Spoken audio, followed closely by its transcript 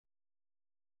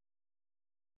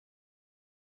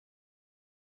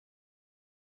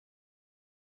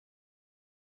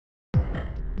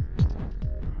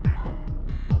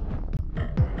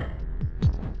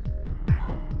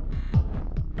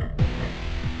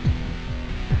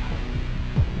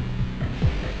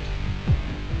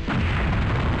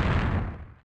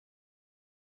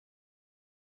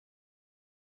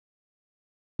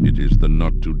It is the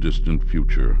not-too-distant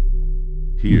future.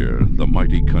 Here, the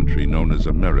mighty country known as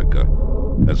America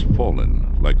has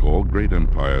fallen like all great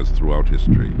empires throughout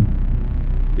history.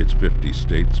 Its 50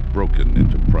 states broken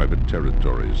into private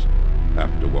territories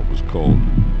after what was called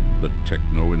the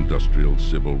Techno-Industrial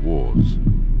Civil Wars.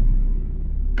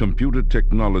 Computer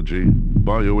technology,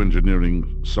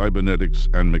 bioengineering, cybernetics,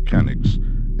 and mechanics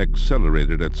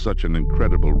accelerated at such an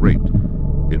incredible rate,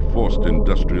 it forced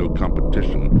industrial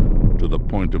competition to the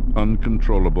point of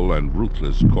uncontrollable and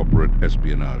ruthless corporate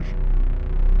espionage.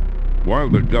 While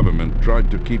the government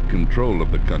tried to keep control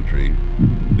of the country,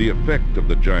 the effect of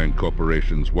the giant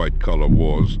corporations' white-collar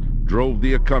wars drove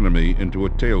the economy into a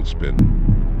tailspin.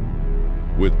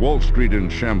 With Wall Street in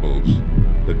shambles,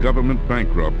 the government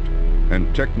bankrupt,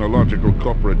 and technological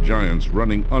corporate giants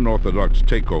running unorthodox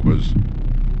takeovers,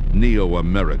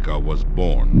 Neo-America was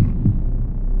born.